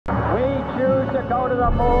to go to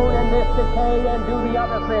the moon in this decade and do the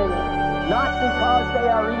other things, not because they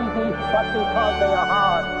are easy, but because they are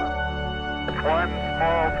hard. One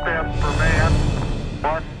small step for man,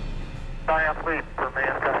 one giant leap for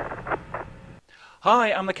mankind.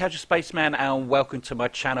 Hi, I'm the Casual Spaceman and welcome to my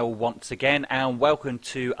channel once again, and welcome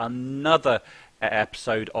to another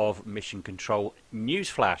episode of Mission Control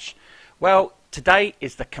Newsflash. Well, today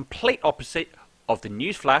is the complete opposite of the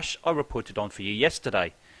newsflash I reported on for you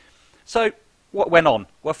yesterday. So, what went on?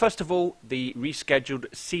 Well, first of all, the rescheduled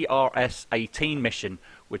CRS-18 mission,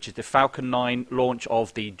 which is the Falcon 9 launch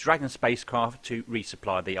of the Dragon spacecraft to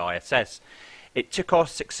resupply the ISS. It took off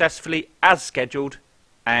successfully as scheduled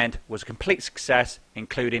and was a complete success,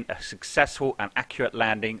 including a successful and accurate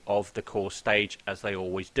landing of the core stage, as they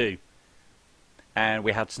always do. And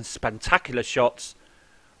we had some spectacular shots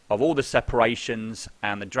of all the separations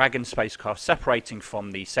and the Dragon spacecraft separating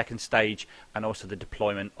from the second stage, and also the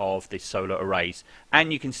deployment of the solar arrays.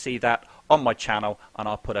 And you can see that on my channel, and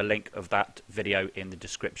I'll put a link of that video in the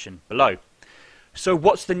description below. So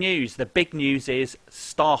what's the news? The big news is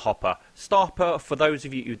Starhopper. Starhopper, for those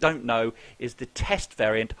of you who don't know, is the test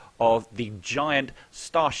variant of the giant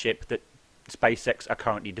Starship that SpaceX are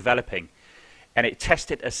currently developing. And it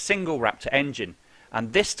tested a single Raptor engine.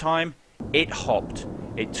 And this time, it hopped.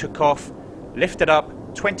 It took off, lifted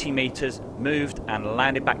up 20 meters, moved and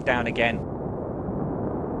landed back down again.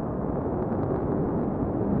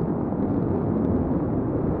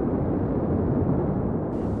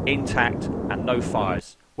 Intact and no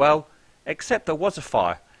fires. Well, except there was a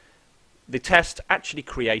fire. The test actually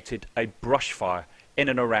created a brush fire in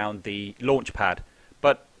and around the launch pad,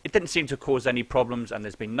 but it didn't seem to cause any problems, and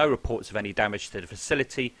there's been no reports of any damage to the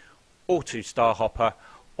facility or to Starhopper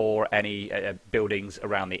or any buildings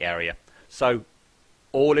around the area. So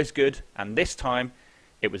all is good, and this time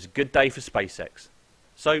it was a good day for SpaceX.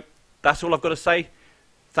 So that's all I've got to say.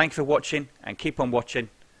 Thank you for watching, and keep on watching.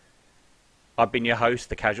 I've been your host,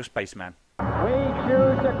 the Casual Spaceman. We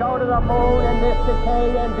choose to go to the moon in this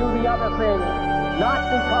decade and do the other things, not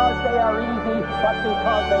because they are easy, but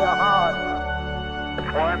because they are hard.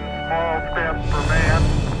 One small step for man,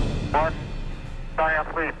 one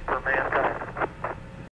giant leap for mankind.